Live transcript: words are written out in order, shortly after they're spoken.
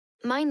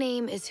My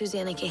name is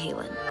Susannah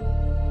Cahalan.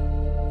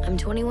 I'm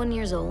 21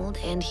 years old,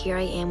 and here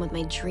I am with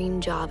my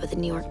dream job at the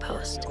New York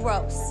Post.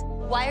 Gross.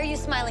 Why are you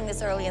smiling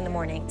this early in the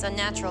morning? It's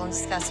unnatural and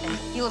disgusting.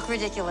 You look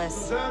ridiculous.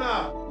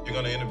 Susannah! You're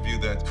gonna interview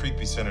that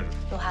creepy senator.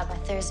 You'll have my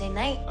Thursday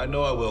night. I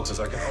know I will, because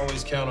I can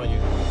always count on you.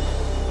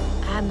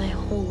 I had my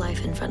whole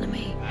life in front of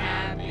me.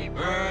 Happy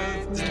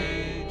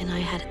birthday. And I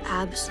had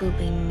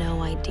absolutely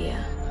no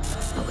idea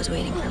what was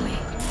waiting for me.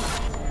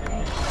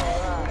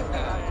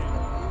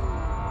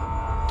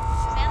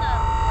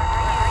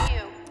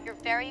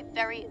 Very,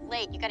 very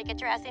late. You gotta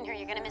get your ass in here.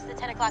 You're gonna miss the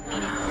 10 o'clock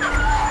meeting.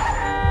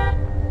 I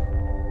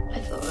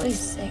feel really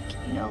sick,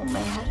 you know, my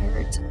head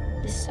hurts,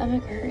 the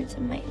stomach hurts,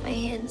 and my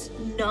hands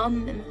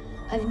numb, and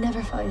I've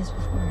never felt this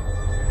before.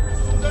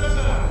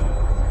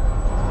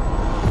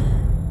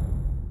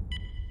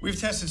 We've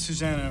tested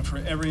Susannah for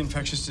every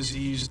infectious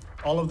disease.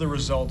 All of the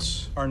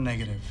results are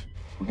negative.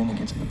 We're gonna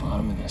get to the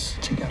bottom of this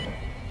together.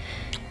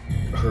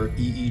 Her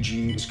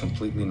EEG is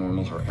completely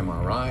normal. Her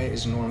MRI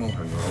is normal.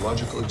 Her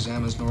neurological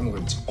exam is normal.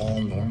 It's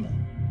all normal.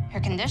 Her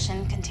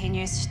condition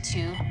continues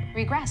to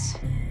regress.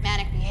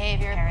 Manic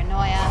behavior,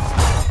 paranoia.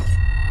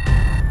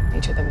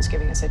 Each of them is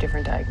giving us a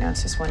different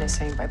diagnosis. One is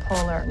saying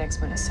bipolar,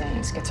 next one is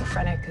saying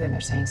schizophrenic, then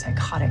they're saying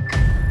psychotic.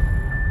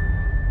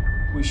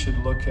 We should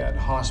look at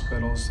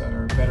hospitals that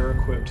are better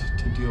equipped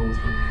to deal with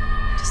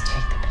her. Just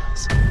take the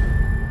pills.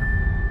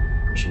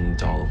 She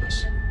needs all of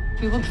us.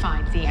 We will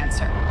find the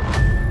answer.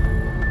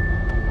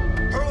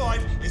 Her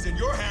life is in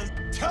your hands.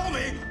 Tell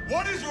me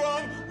what is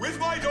wrong with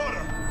my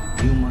daughter.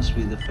 You must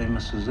be the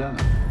famous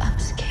Susannah. I'm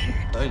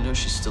scared. I know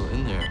she's still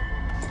in there.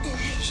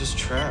 She's just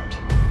trapped.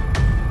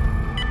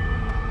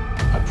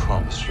 I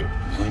promise you,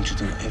 I'm going to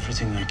do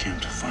everything I can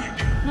to find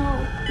you.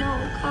 No,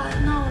 God,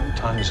 no.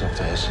 Time is of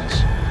the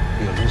essence.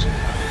 We are losing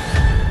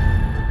time.